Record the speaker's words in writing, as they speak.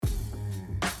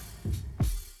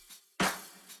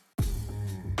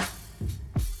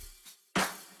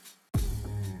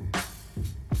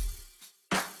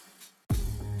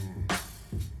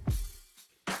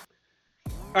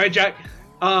All right, Jack.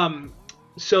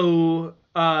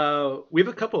 We have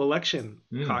a couple election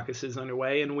Mm, caucuses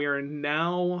underway, and we are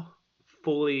now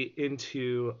fully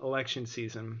into election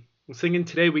season. I was thinking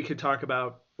today we could talk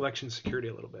about election security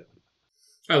a little bit.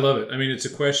 I love it. I mean, it's a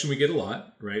question we get a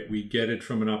lot, right? We get it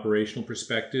from an operational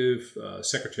perspective.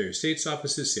 Secretary of State's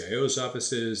offices, CIO's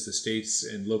offices, the states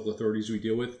and local authorities we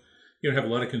deal with, have a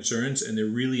lot of concerns, and they're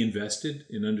really invested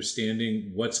in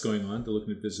understanding what's going on. They're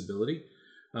looking at visibility.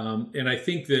 And I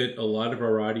think that a lot of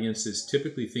our audience is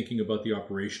typically thinking about the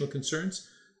operational concerns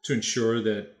to ensure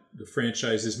that the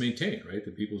franchise is maintained, right?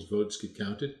 That people's votes get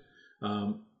counted.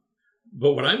 Um,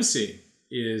 but what I'm seeing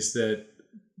is that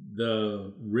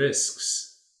the risks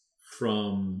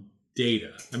from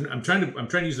data, I'm trying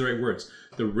to use the right words.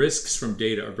 The risks from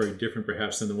data are very different,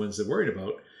 perhaps, than the ones they're worried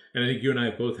about. And I think you and I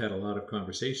have both had a lot of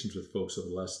conversations with folks over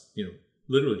the last,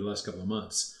 literally the last couple of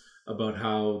months about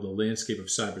how the landscape of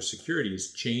cybersecurity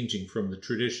is changing from the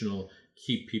traditional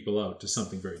keep people out to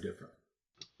something very different.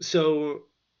 So,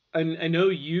 I know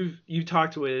you've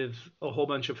talked with a whole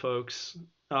bunch of folks,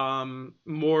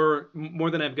 more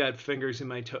than I've got fingers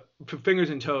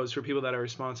and toes for people that are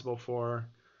responsible for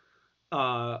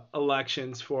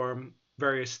elections for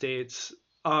various states.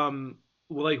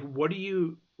 Like,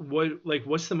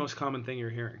 what's the most common thing you're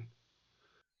hearing?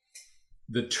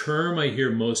 The term I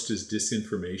hear most is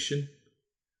disinformation,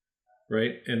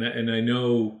 right? And I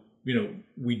know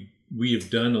we have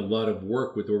done a lot of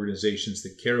work with organizations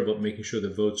that care about making sure the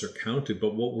votes are counted.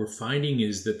 But what we're finding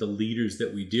is that the leaders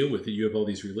that we deal with, that you have all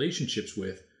these relationships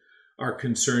with, are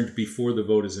concerned before the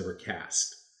vote is ever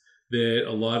cast. That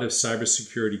a lot of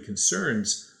cybersecurity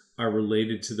concerns are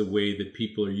related to the way that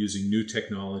people are using new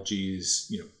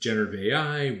technologies, generative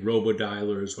AI,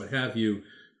 robo-dialers, what have you,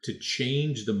 to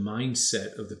change the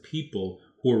mindset of the people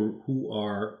who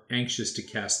are anxious to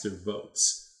cast their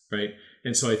votes, right?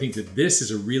 And so I think that this is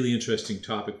a really interesting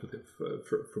topic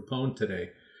for Pwn today,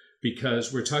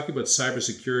 because we're talking about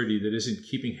cybersecurity that isn't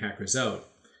keeping hackers out.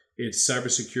 It's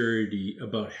cybersecurity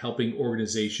about helping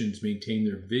organizations maintain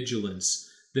their vigilance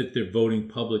that their voting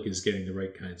public is getting the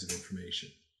right kinds of information.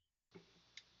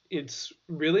 It's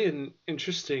really an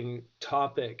interesting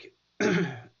topic.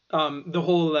 The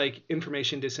whole like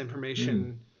information Mm.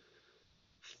 disinformation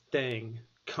thing,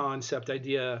 concept,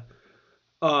 idea.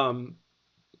 Um,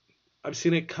 I've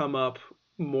seen it come up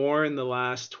more in the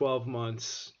last 12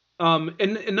 months.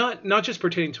 And not just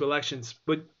pertaining to elections,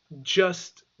 but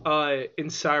just in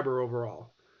cyber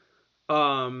overall.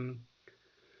 Um,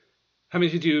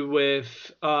 Having to do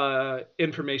with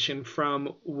information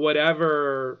from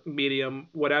whatever medium,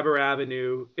 whatever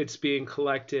avenue it's being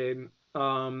collected,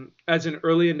 as an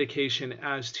early indication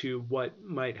as to what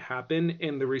might happen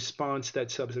and the response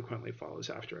that subsequently follows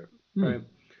after it, right? Mm.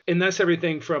 And that's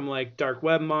everything from like dark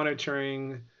web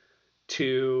monitoring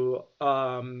to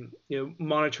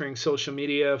monitoring social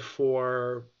media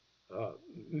for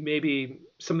maybe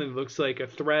something that looks like a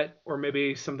threat or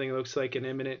maybe something that looks like an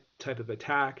imminent type of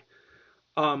attack.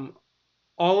 um,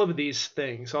 all of these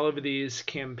things, all of these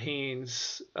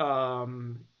campaigns,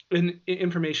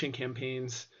 information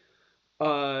campaigns,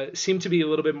 seem to be a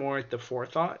little bit more at the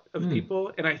forethought of Mm.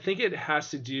 people, and I think it has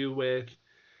to do with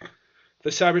the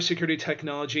cybersecurity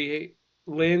technology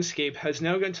landscape has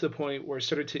now gotten to the point where it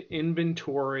started to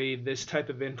inventory this type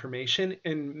of information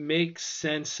and make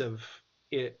sense of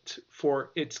it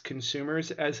for its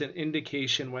consumers as an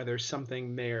indication whether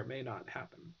something may or may not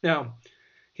happen. Now,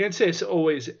 can't say it's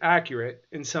always accurate,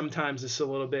 and sometimes it's a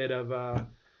little bit of a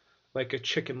like a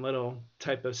Chicken Little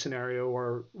type of scenario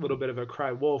or a little bit of a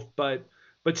cry wolf, but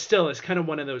still, it's kind of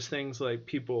one of those things like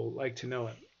people like to know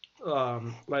it,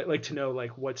 like to know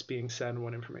like what's being said and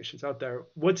what information's out there.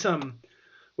 What's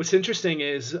interesting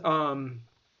is I'm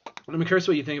curious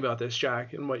what you think about this,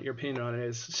 Jack, and what your opinion on it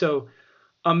is. So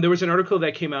there was an article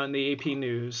that came out in the AP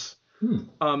News.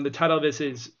 Mm. The title of this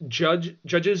is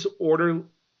Judges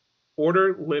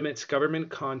Order limits government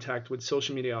contact with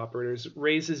social media operators,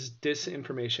 raises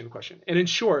disinformation question. And in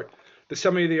short, the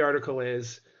summary of the article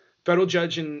is federal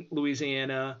judge in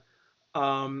Louisiana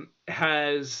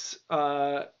has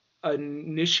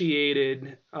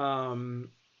initiated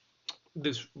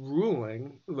this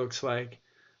ruling, looks like,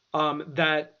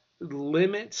 that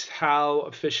limits how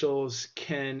officials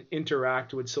can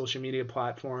interact with social media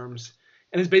platforms,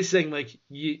 and it's basically saying like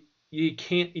you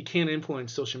can't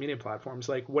influence social media platforms,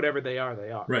 like whatever they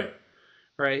are, Right.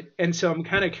 right? And so I'm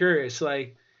kind of curious,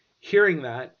 like hearing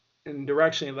that and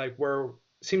directionally, like where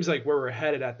seems like where we're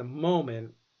headed at the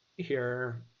moment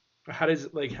here. How does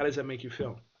that make you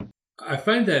feel? I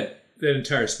find that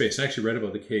entire space. I actually read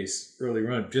about the case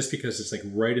earlier on, just because it's like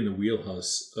right in the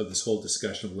wheelhouse of this whole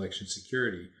discussion of election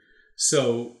security.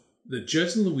 So the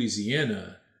judge in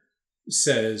Louisiana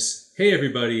says, hey,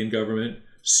 everybody in government,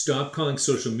 stop calling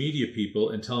social media people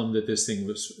and tell them that this thing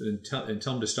was, and tell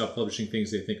them to stop publishing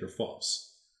things they think are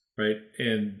false, right?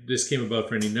 And this came about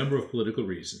for any number of political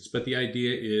reasons. But the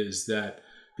idea is that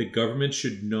the government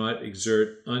should not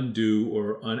exert undue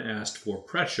or unasked for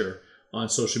pressure on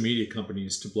social media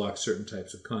companies to block certain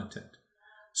types of content.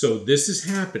 So this is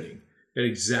happening at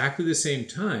exactly the same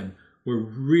time where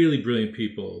really brilliant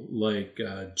people like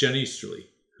Jen Easterly,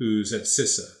 who's at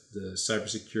CISA, the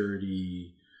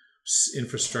Cybersecurity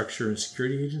Infrastructure and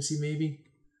Security Agency, maybe?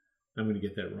 I'm going to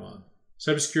get that wrong.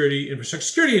 Cybersecurity Infrastructure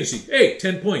Security Agency. Hey,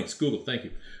 10 points. Google, thank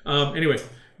you. Anyway,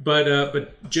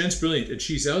 but Jen's brilliant, and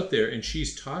she's out there, and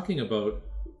she's talking about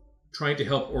trying to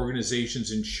help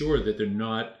organizations ensure that they're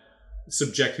not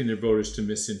subjecting their voters to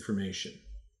misinformation,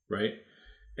 right?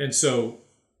 And so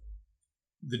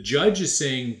the judge is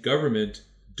saying, government,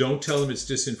 don't tell them it's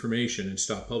disinformation and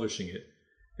stop publishing it.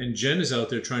 And Jen is out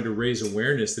there trying to raise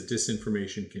awareness that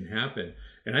disinformation can happen.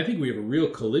 And I think we have a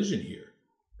real collision here,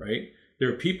 right? There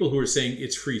are people who are saying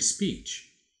it's free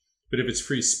speech. But if it's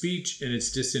free speech and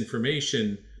it's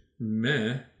disinformation,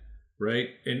 meh, right?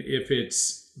 And if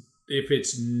it's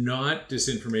not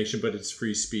disinformation but it's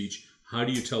free speech, how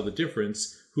do you tell the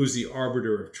difference? Who's the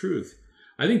arbiter of truth?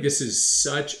 I think this is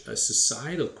such a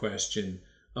societal question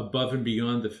above and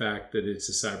beyond the fact that it's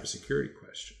a cybersecurity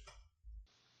question.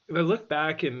 If I look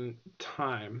back in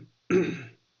time,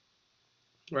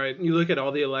 right, you look at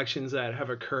all the elections that have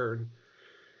occurred,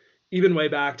 even way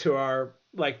back to our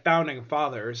founding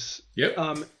fathers.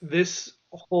 Yep. This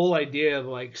whole idea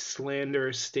of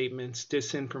slander statements,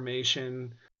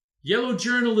 disinformation, yellow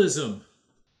journalism,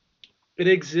 it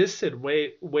existed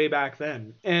way back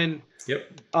then. And yep.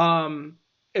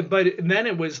 But then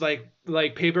it was like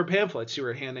paper pamphlets you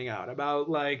were handing out about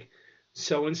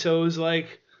so and so is is a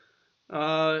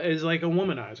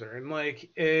womanizer,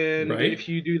 and right. if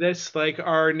you do this,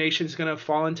 our nation's gonna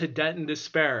fall into debt and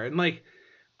despair, and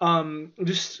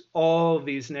just all of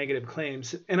these negative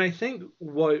claims. And I think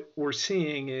what we're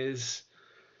seeing is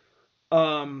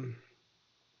not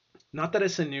that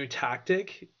it's a new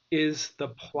tactic, is the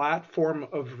platform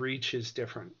of reach is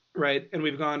different, right? And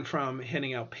we've gone from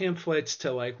handing out pamphlets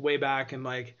to way back in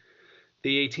the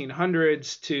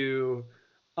 1800s to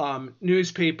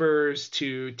newspapers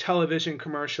to television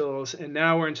commercials, and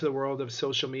now we're into the world of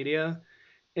social media.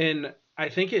 And I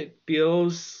think it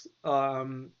feels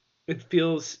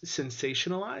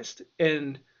sensationalized,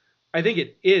 and I think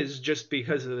it is just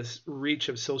because of this reach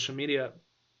of social media,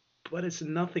 but it's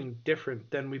nothing different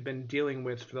than we've been dealing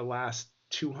with for the last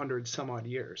 200 some odd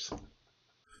years.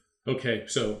 Okay,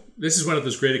 so this is one of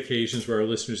those great occasions where our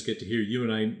listeners get to hear you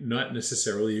and I not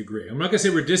necessarily agree. I'm not going to say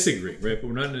we're disagreeing, right? But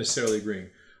we're not necessarily agreeing.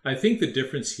 I think the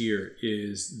difference here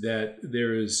is that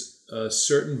there is a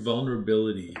certain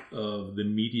vulnerability of the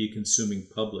media consuming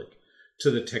public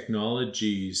to the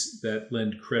technologies that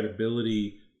lend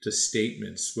credibility to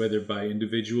statements, whether by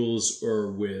individuals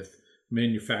or with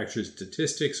manufactured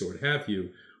statistics or what have you,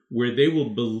 where they will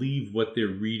believe what they're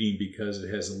reading because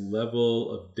it has a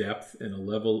level of depth and a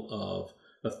level of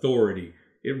authority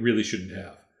it really shouldn't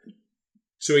have.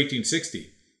 So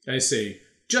 1860, I say,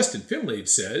 Justin Finlade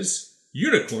says,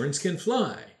 unicorns can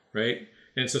fly, right?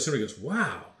 And so somebody goes,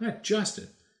 wow, that Justin,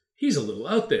 he's a little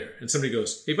out there. And somebody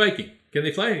goes, hey, Viking, can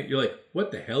they fly? And you're like,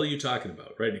 what the hell are you talking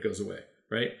about, right? And it goes away,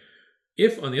 right?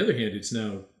 If, on the other hand, it's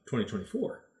now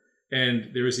 2024,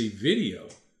 and there is a video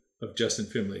of Justin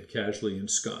Finlade casually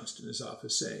ensconced in his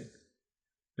office saying,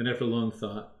 and after long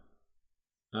thought,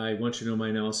 I want you to know my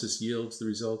analysis yields the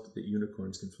result that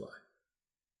unicorns can fly.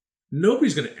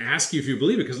 Nobody's going to ask you if you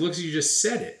believe it because it looks like you just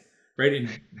said it, right? In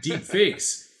deep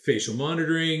fakes, facial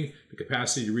monitoring, the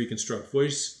capacity to reconstruct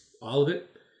voice, all of it,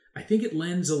 I think it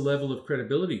lends a level of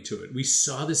credibility to it. We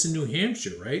saw this in New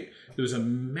Hampshire, right? There was a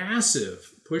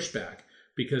massive pushback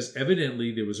because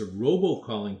evidently there was a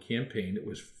robocalling campaign that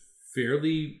was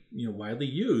fairly, widely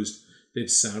used that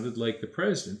sounded like the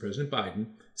President Biden,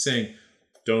 saying,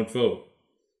 don't vote.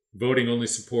 Voting only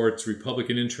supports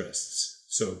Republican interests,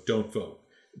 so don't vote.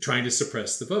 Trying to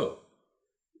suppress the vote.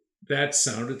 That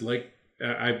sounded like,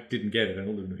 I didn't get it, I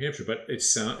don't live in New Hampshire, but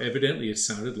evidently it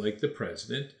sounded like the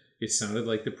President. It sounded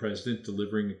like the President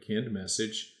delivering a canned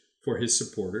message for his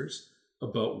supporters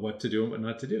about what to do and what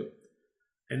not to do.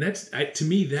 And that's, to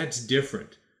me, that's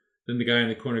different than the guy in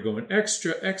the corner going,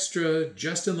 extra, extra,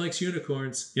 Justin likes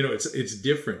unicorns. It's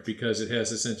different because it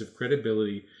has a sense of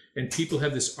credibility, and people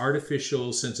have this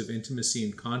artificial sense of intimacy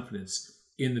and confidence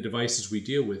in the devices we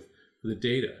deal with for the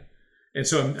data. And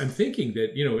so I'm thinking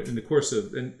that, in the course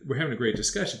of, and we're having a great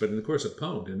discussion, but in the course of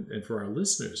Pwned and for our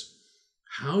listeners,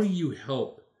 How do you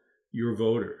help your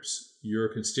voters, your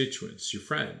constituents, your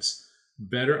friends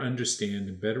better understand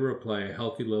and better apply a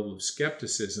healthy level of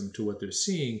skepticism to what they're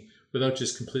seeing without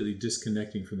just completely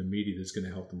disconnecting from the media that's going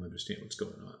to help them understand what's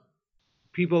going on?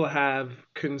 People have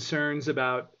concerns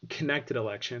about connected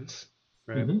elections,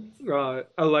 right? Mm-hmm.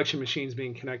 Election machines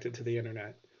being connected to the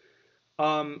internet,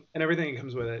 and everything that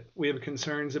comes with it. We have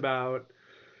concerns about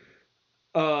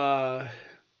uh,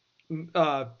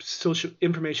 social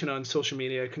information on social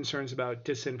media, concerns about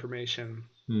disinformation.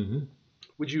 Mm-hmm.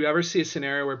 Would you ever see a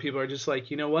scenario where people are just like,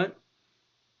 you know what,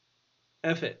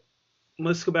 F it,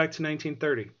 let's go back to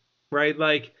 1930, right?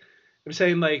 Like, I'm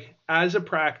saying, like, as a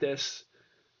practice,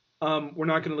 we're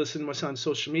not going to listen to what's on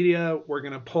social media. We're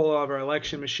going to pull all of our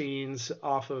election machines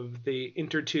off of the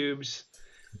intertubes.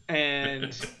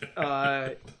 And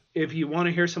if you want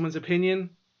to hear someone's opinion,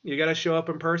 you got to show up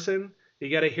in person. You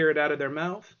got to hear it out of their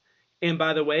mouth. And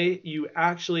by the way, you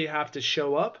actually have to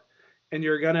show up, and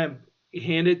you're going to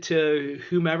hand it to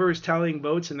whomever is tallying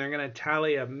votes, and they're going to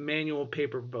tally a manual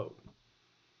paper vote.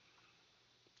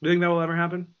 Do you think that will ever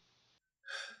happen?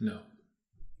 No.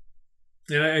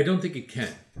 And I don't think it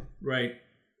can, right?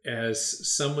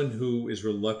 As someone who is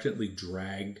reluctantly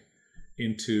dragged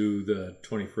into the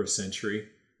 21st century,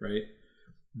 right?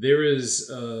 There is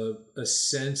a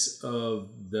sense of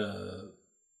the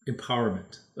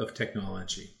empowerment of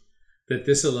technology that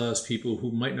this allows people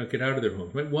who might not get out of their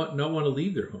homes, might not want to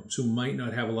leave their homes, who might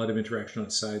not have a lot of interaction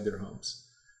outside their homes,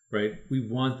 right? We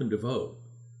want them to vote.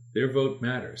 Their vote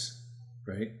matters,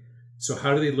 right? So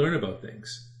how do they learn about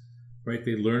things? Right?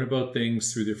 They learn about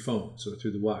things through their phones or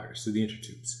through the wires, through the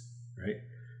intertubes, right?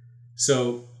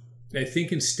 So I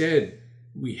think instead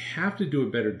we have to do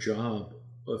a better job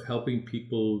of helping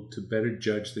people to better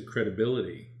judge the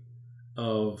credibility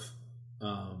of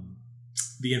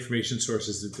the information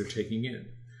sources that they're taking in.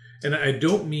 And I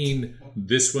don't mean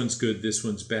this one's good, this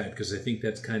one's bad, because I think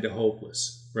that's kind of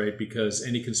hopeless, right? Because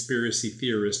any conspiracy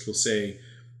theorist will say,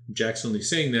 Jack's only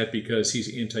saying that because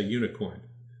he's anti-unicorn,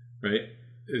 right?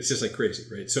 It's just like crazy,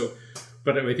 right? So,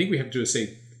 but I think we have to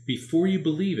say, before you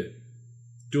believe it,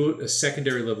 do a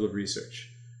secondary level of research.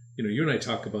 You know, you and I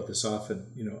talk about this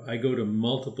often. You know, I go to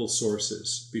multiple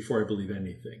sources before I believe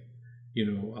anything.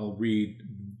 You know, I'll read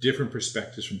different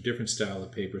perspectives from different style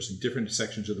of papers in different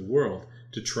sections of the world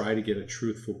to try to get a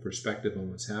truthful perspective on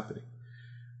what's happening.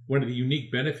 One of the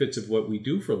unique benefits of what we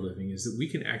do for a living is that we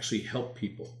can actually help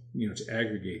people, you know, to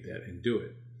aggregate that and do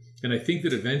it. And I think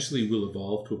that eventually we'll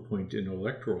evolve to a point in an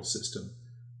electoral system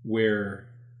where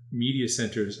media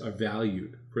centers are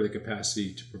valued for the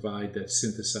capacity to provide that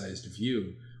synthesized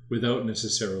view without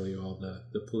necessarily all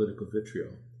the political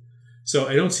vitriol. So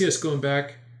I don't see us going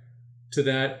back to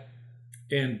that.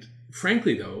 And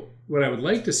frankly, though, what I would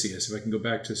like to see us, if I can go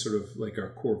back to sort of like our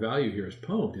core value here as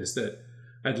Pwned, is that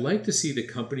I'd like to see the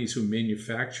companies who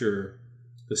manufacture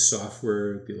the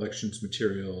software, the elections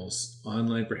materials,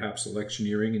 online perhaps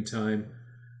electioneering in time,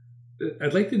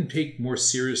 I'd like them to take more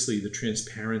seriously the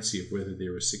transparency of whether they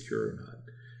were secure or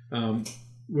not.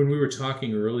 When we were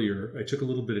talking earlier, I took a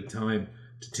little bit of time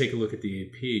to take a look at the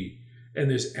AP, and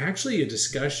there's actually a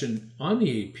discussion on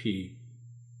the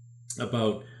AP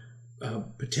about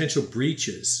potential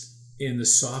breaches in the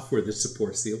software that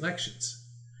supports the elections.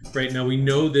 Right now, we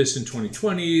know this in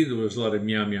 2020. There was a lot of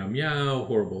meow, meow, meow,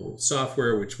 horrible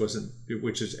software, which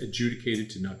is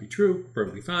adjudicated to not be true.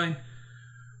 Perfectly fine.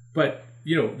 But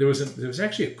you know, there was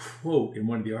actually a quote in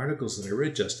one of the articles that I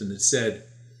read, Justin, that said,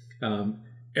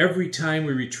 "Every time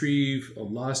we retrieve a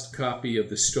lost copy of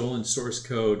the stolen source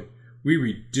code, we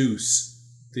reduce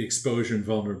the exposure and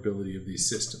vulnerability of these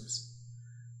systems."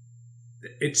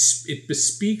 It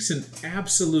bespeaks an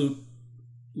absolute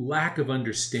lack of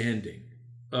understanding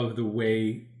of the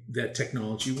way that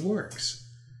technology works,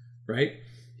 right?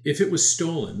 If it was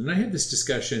stolen, and I had this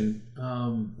discussion,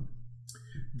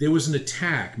 there was an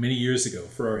attack many years ago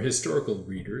for our historical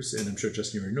readers, and I'm sure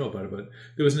Justin you already know about it, but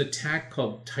there was an attack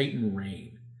called Titan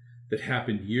Rain that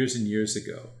happened years and years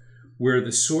ago, where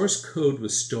the source code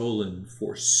was stolen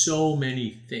for so many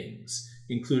things,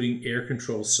 including air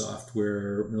control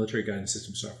software, military guidance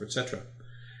system software, etc.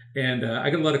 And I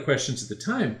got a lot of questions at the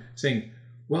time saying,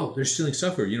 well, they're stealing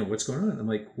software. You know, what's going on? I'm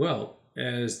like, well,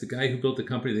 as the guy who built the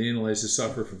company that analyzes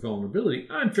software for vulnerability,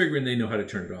 I'm figuring they know how to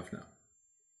turn it off now,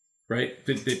 right?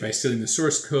 By stealing the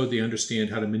source code, they understand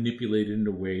how to manipulate it in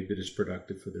a way that is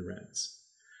productive for their ends.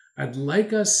 I'd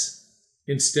like us,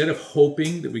 instead of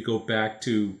hoping that we go back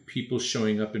to people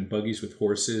showing up in buggies with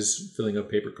horses, filling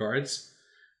out paper cards,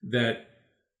 that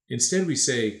instead we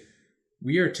say,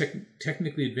 we are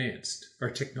technically advanced. Our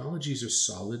technologies are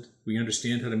solid. We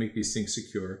understand how to make these things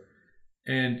secure.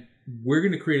 And we're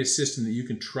going to create a system that you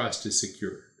can trust is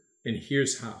secure. And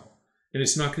here's how. And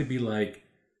it's not going to be like,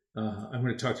 I'm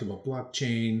going to talk to you about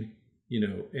blockchain,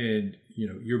 and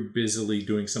you're busily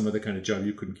doing some other kind of job.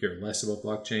 You couldn't care less about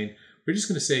blockchain. We're just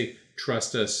going to say,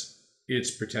 trust us,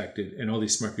 it's protected. And all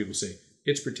these smart people say,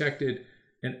 it's protected,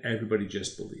 and everybody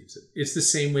just believes it. It's the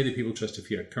same way that people trust a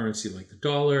fiat currency like the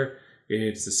dollar.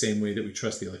 It's the same way that we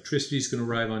trust the electricity is going to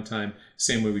arrive on time.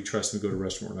 Same way we trust when we go to a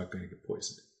restaurant, we're not going to get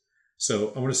poisoned.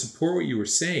 So I want to support what you were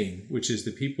saying, which is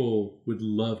that people would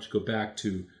love to go back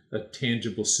to a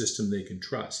tangible system they can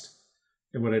trust.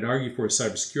 And what I'd argue for as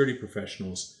cybersecurity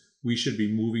professionals, we should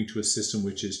be moving to a system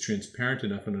which is transparent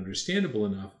enough and understandable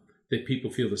enough that people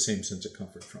feel the same sense of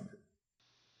comfort from it.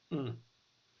 Do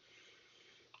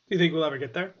you think we'll ever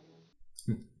get there?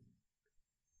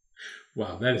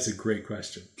 Wow, that is a great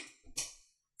question.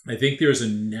 I think there's a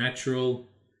natural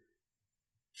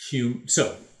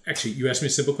So, actually, you asked me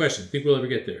a simple question. Think we'll ever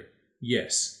get there?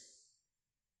 Yes.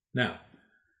 Now,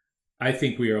 I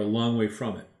think we are a long way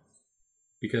from it,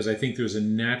 because I think there's a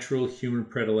natural human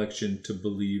predilection to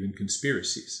believe in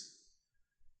conspiracies.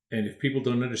 And if people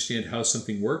don't understand how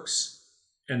something works,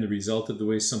 and the result of the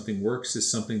way something works is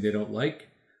something they don't like,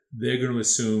 they're going to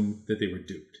assume that they were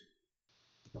duped.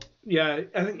 Yeah,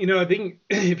 I think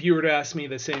if you were to ask me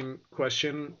the same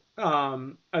question,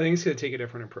 I think it's going to take a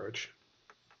different approach,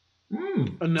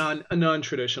 a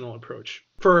non-traditional approach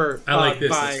for I like this.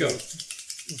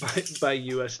 Let's go by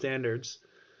U.S. standards.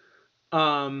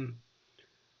 I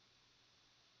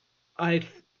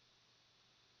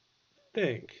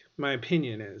think my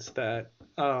opinion is that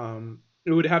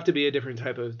it would have to be a different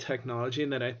type of technology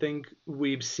that I think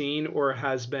we've seen or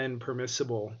has been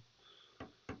permissible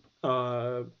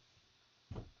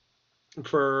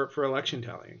for election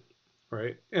tallying,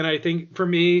 right? And I think for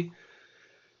me,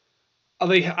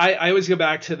 I always go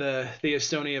back to the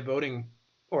Estonia voting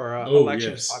or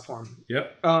elections platform.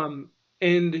 Yep.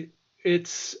 And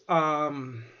it's for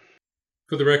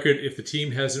the record, if the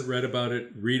team hasn't read about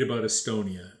it, read about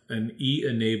Estonia, an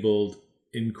E-enabled,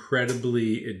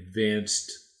 incredibly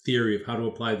advanced theory of how to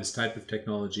apply this type of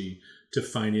technology to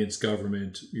finance,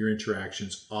 government, your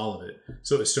interactions, all of it.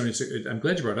 So Estonia, I'm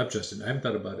glad you brought it up, Justin. I haven't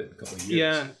thought about it in a couple of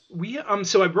years. Yeah,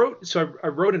 so I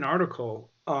wrote an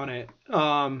article on it,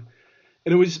 and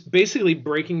it was basically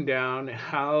breaking down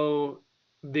how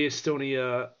the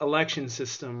Estonia election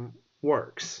system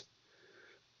works.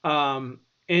 And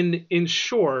in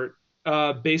short,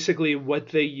 basically what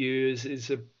they use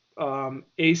is a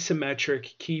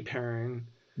asymmetric key pairing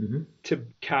to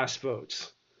cast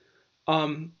votes.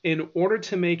 In order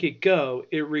to make it go,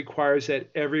 it requires that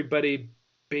everybody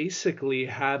basically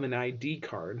have an ID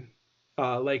card,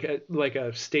 like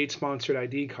a state-sponsored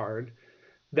ID card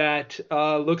that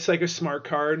looks like a smart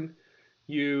card.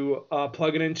 You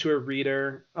plug it into a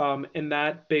reader, and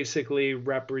that basically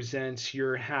represents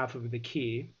your half of the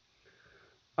key.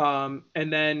 And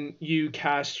then you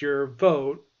cast your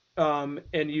vote,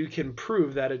 and you can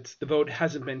prove that the vote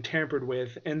hasn't been tampered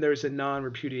with, and there's a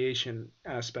non-repudiation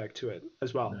aspect to it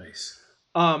as well. Nice.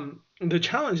 The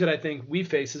challenge that I think we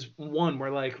face is one, we're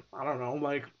like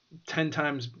 10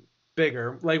 times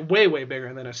bigger, like way, way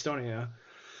bigger than Estonia.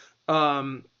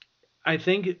 I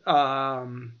think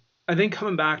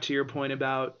coming back to your point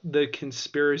about the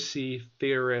conspiracy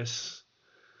theorists,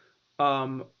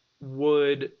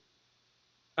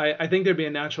 I think there'd be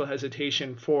a natural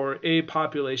hesitation for a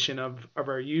population of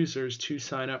our users to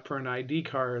sign up for an ID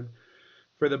card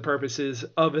for the purposes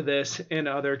of this and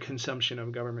other consumption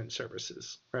of government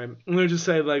services, right? And they'll just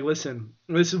say, like, listen,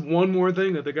 this is one more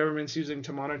thing that the government's using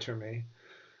to monitor me.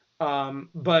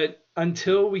 But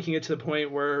until we can get to the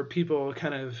point where people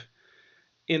kind of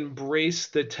embrace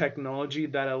the technology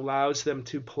that allows them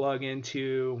to plug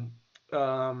into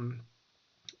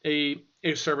a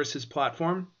services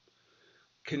platform,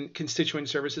 constituent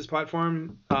services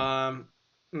platform, I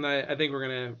think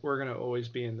we're gonna always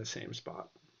be in the same spot.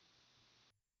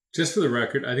 Just for the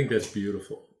record, I think that's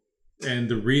beautiful. And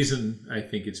the reason I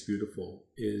think it's beautiful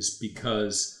is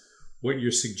because what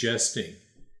you're suggesting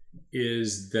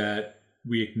is that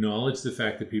we acknowledge the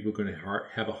fact that people are going to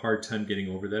have a hard time getting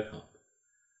over that hump.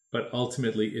 But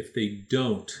ultimately, if they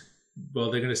don't, well,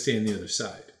 they're going to stay on the other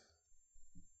side,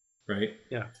 right?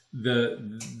 Yeah.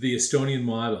 The Estonian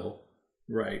model,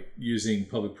 right, using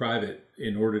public-private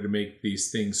in order to make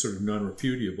these things sort of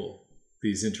non-repudiable,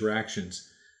 these interactions,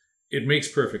 it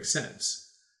makes perfect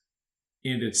sense.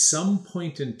 And at some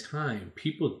point in time,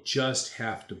 people just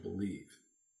have to believe,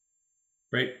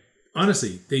 right?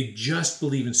 Honestly, they just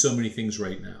believe in so many things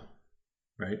right now,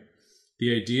 right?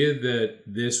 The idea that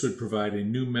this would provide a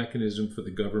new mechanism for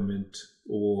the government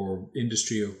or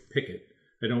industry or pick it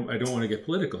I don't want to get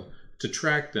political, to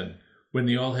track them when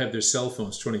they all have their cell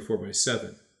phones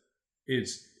 24/7.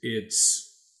 It's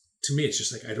to me, it's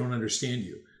just like, I don't understand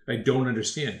you. I don't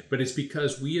understand. But it's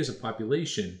because we as a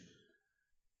population,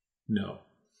 no,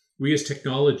 we as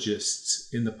technologists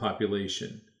in the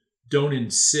population don't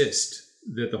insist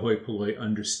that the hoi polloi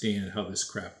understand how this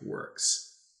crap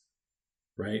works,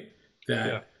 right?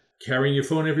 That carrying your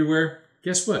phone everywhere,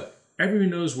 guess what? Everyone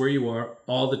knows where you are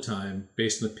all the time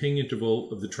based on the ping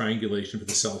interval of the triangulation for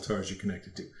the cell towers you're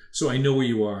connected to. So I know where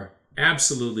you are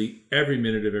absolutely every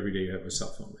minute of every day you have a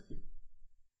cell phone with you.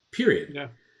 Period. Yeah.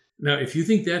 Now, if you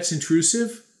think that's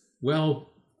intrusive,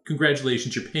 well,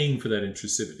 congratulations, you're paying for that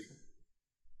intrusivity,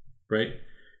 right?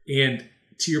 And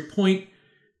to your point,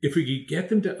 if we could get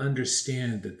them to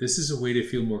understand that this is a way to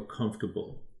feel more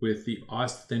comfortable with the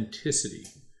authenticity,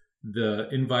 the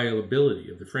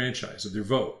inviolability of the franchise, of their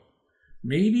vote,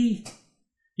 maybe,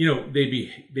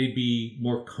 they'd be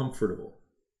more comfortable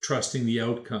trusting the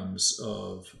outcomes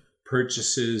of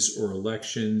purchases or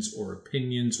elections or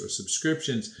opinions or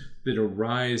subscriptions that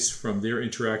arise from their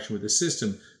interaction with the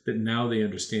system that now they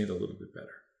understand a little bit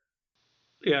better.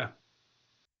 Yeah.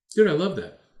 Dude, I love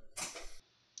that.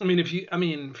 For me,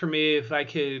 if I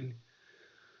could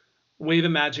wave a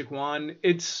magic wand,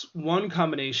 it's one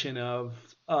combination of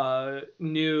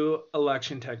new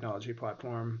election technology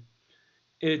platform.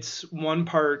 It's one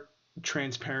part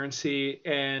transparency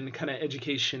and kind of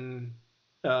education,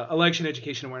 election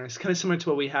education awareness, kind of similar to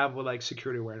what we have with like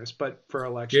security awareness, but for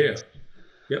elections.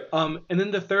 Yeah. Yep. And then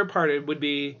the third part, it would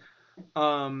be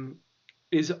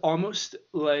is almost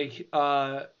like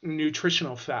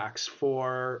nutritional facts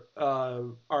for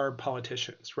our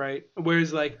politicians, right?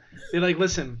 Whereas like they like,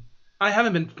 listen, I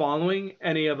haven't been following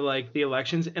any of like the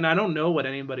elections, and I don't know what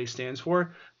anybody stands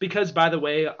for because, by the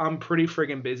way, I'm pretty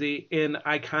friggin' busy and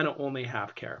I kind of only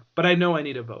half care, but I know I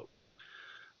need a vote.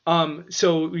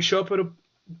 So we show up at a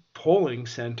polling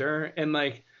center and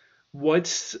like,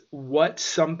 what's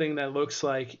something that looks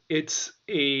like it's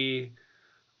a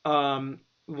kind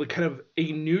of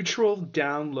a neutral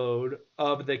download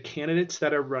of the candidates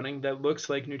that are running that looks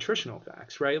like nutritional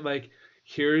facts, right? Like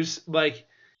here's what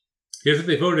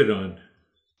they voted on.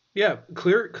 Yeah,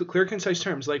 clear, concise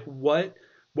terms. Like what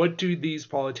do these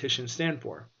politicians stand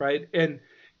for, right? And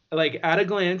like at a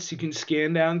glance, you can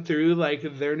scan down through like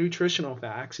their nutritional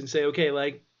facts and say, okay,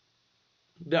 like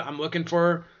I'm looking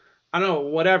for, I don't know,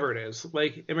 whatever it is,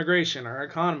 like immigration or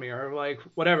economy or like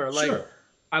whatever. Sure. Like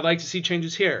I'd like to see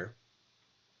changes here.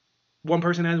 One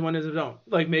person has, one doesn't don't.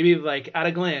 Like maybe like at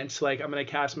a glance, like I'm gonna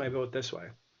cast my vote this way.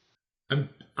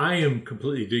 I am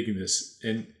completely digging this,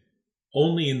 and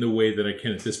only in the way that I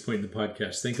can at this point in the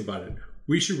podcast think about it.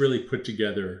 We should really put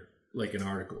together like an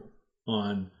article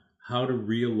on how to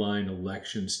realign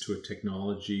elections to a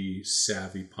technology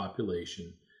savvy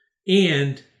population,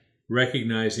 and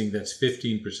recognizing that's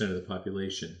 15% of the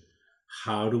population.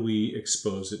 How do we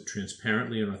expose it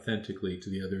transparently and authentically to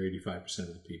the other 85%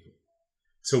 of the people?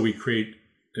 So we create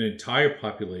an entire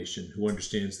population who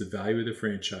understands the value of the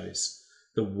franchise,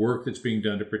 the work that's being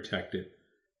done to protect it,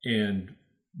 and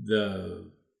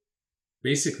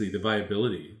basically the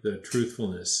viability, the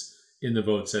truthfulness in the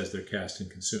votes as they're cast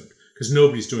and consumed. Because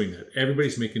nobody's doing that.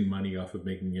 Everybody's making money off of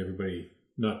making everybody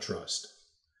not trust.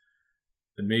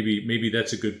 And maybe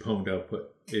that's a good pwned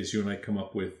output, is you and I come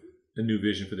up with a new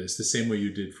vision for this, the same way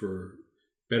you did for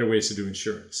better ways to do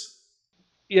insurance.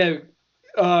 Yeah.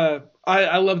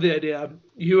 I love the idea.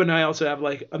 You and I also have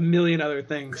like a million other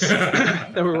things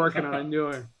that we're working on and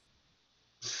doing.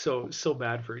 So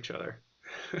bad for each other.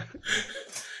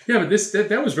 Yeah, but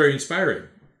that was very inspiring,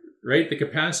 right? The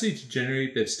capacity to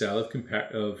generate that style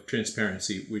of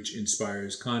transparency, which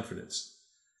inspires confidence.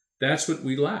 That's what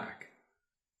we lack.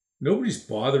 Nobody's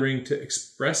bothering to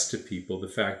express to people the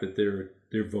fact that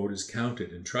their vote is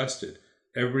counted and trusted.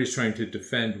 Everybody's trying to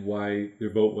defend why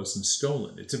their vote wasn't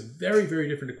stolen. It's a very, very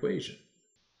different equation.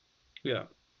 Yeah.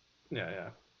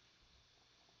 That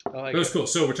was cool.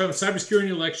 So we're talking cybersecurity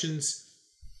elections.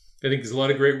 I think there's a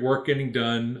lot of great work getting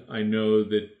done. I know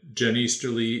that Jen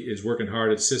Easterly is working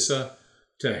hard at CISA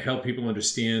to help people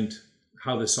understand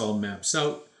how this all maps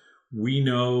out. We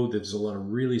know that there's a lot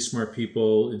of really smart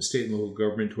people in state and local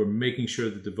government who are making sure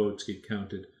that the votes get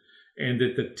counted, and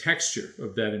that the texture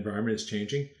of that environment is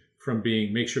changing from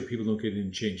being make sure people don't get in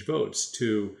and change votes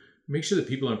to make sure that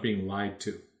people aren't being lied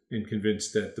to and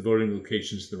convinced that the voting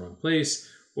location is in the wrong place,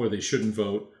 or they shouldn't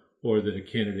vote, or that a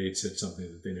candidate said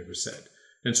something that they never said.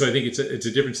 And so I think it's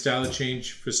a different style of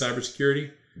change for cybersecurity,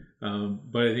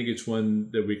 but I think it's one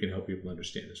that we can help people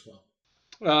understand as well.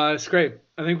 It's great.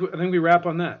 I think we wrap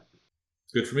on that.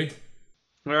 Good for me.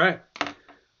 All right.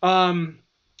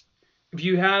 If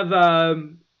you have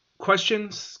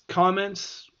questions,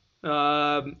 comments, you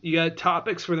got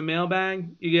topics for the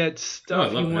mailbag, you got I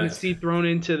stuff you love want to that. see thrown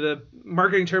into the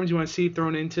marketing terms you want to see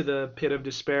thrown into the pit of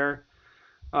despair,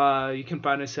 you can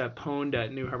find us at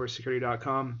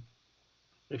pwned@newharborsecurity.com.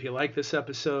 If you like this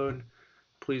episode,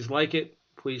 please like it.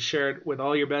 Please share it with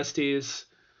all your besties.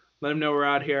 Let them know we're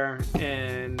out here,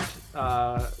 and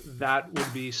that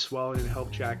would be swell and help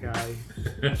Jack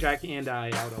and I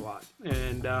out a lot.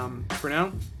 And for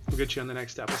now, we'll get you on the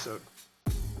next episode.